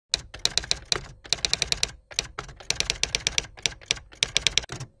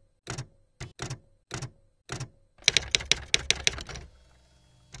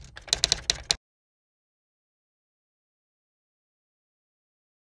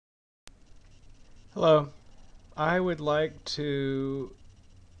Hello. I would like to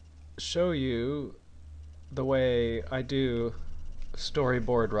show you the way I do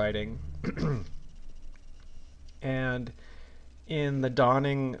storyboard writing. And in the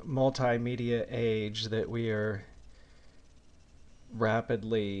dawning multimedia age that we are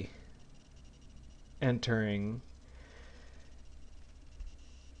rapidly entering,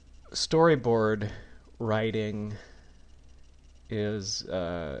 storyboard writing is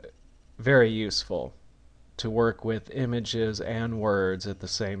very useful to work with images and words at the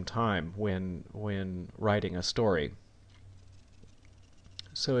same time when writing a story.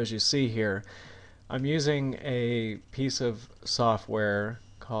 So as you see here, I'm using a piece of software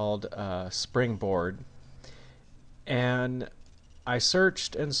called Springboard, and I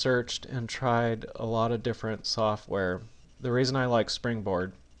searched and searched and tried a lot of different software. The reason I like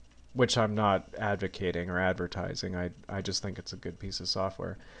Springboard, which I'm not advocating or advertising, I just think it's a good piece of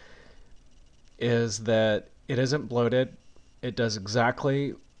software, is that it isn't bloated. It does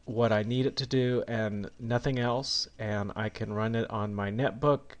exactly what I need it to do and nothing else, and I can run it on my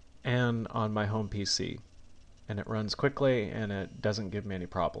netbook and on my home PC. And it runs quickly and it doesn't give me any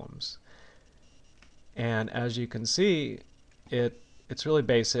problems. And as you can see, it's really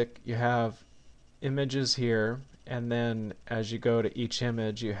basic. You have images here, and then as you go to each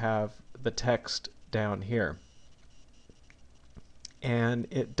image, you have the text down here. And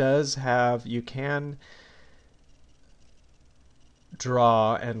it does have, you can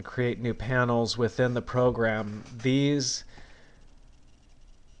draw and create new panels within the program. These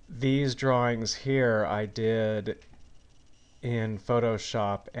drawings here I did in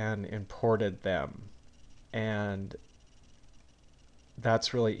Photoshop and imported them, and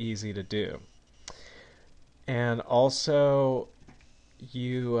that's really easy to do. And also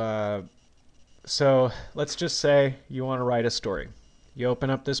so let's just say you want to write a story. You open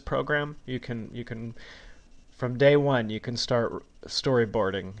up this program, you can from day one you can start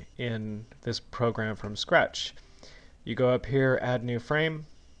storyboarding in this program from scratch. You go up here, add new frame.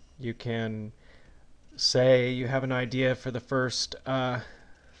 You can say you have an idea for the first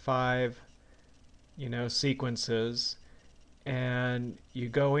five, sequences, and you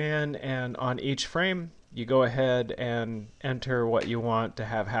go in, and on each frame you go ahead and enter what you want to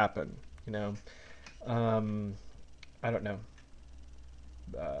have happen. Um, I don't know.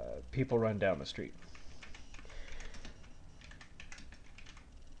 People run down the street.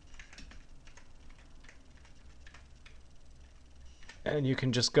 And you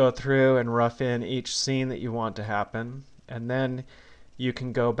can just go through and rough in each scene that you want to happen, and then you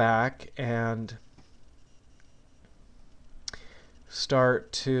can go back and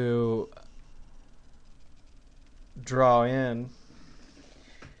start to draw in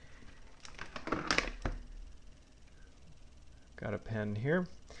got a pen here,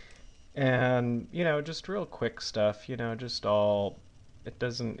 and just real quick stuff, just all it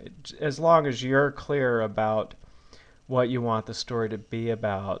doesn't it, as long as you're clear about what you want the story to be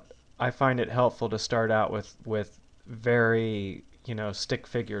about. I find it helpful to start out with very stick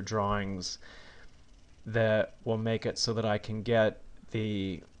figure drawings that will make it so that I can get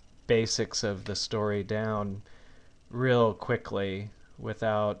the basics of the story down real quickly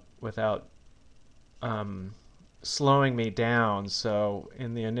without slowing me down. So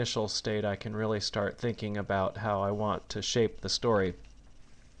in the initial state I can really start thinking about how I want to shape the story.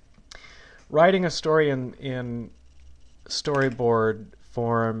 Writing a story in storyboard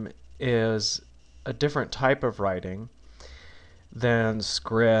form is a different type of writing than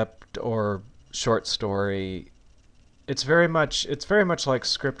script or short story. It's very much like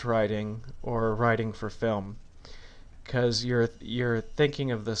script writing or writing for film, because you're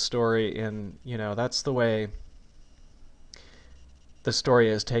thinking of the story in, that's the way the story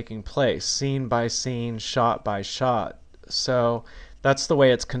is taking place, scene by scene, shot by shot. So that's the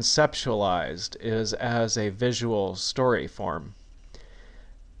way it's conceptualized, is as a visual story form.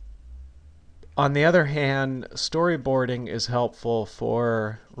 On the other hand, storyboarding is helpful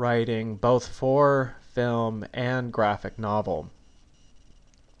for writing both for film and graphic novel.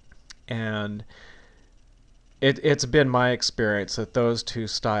 And it's been my experience that those two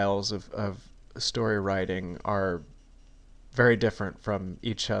styles of story writing are very different from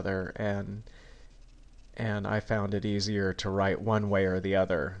each other, and I found it easier to write one way or the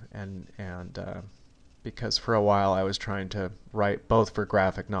other, and because for a while I was trying to write both for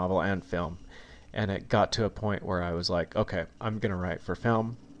graphic novel and film, and it got to a point where I was like, okay, I'm gonna write for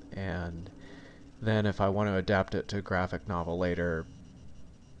film, and then if I want to adapt it to a graphic novel later,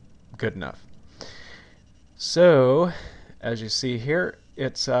 good enough. So as you see here,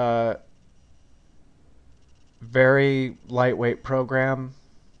 it's a very lightweight program.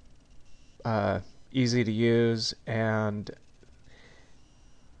 easy to use, and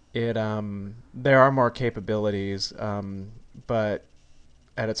it there are more capabilities, but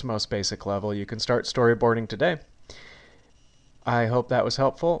at its most basic level, you can start storyboarding today. I hope that was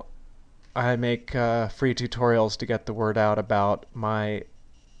helpful. I make free tutorials to get the word out about my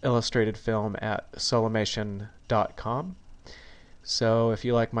illustrated film at solimation.com. So if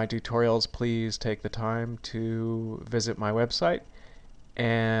you like my tutorials, please take the time to visit my website.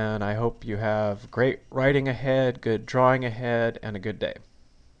 And I hope you have great writing ahead, good drawing ahead, and a good day.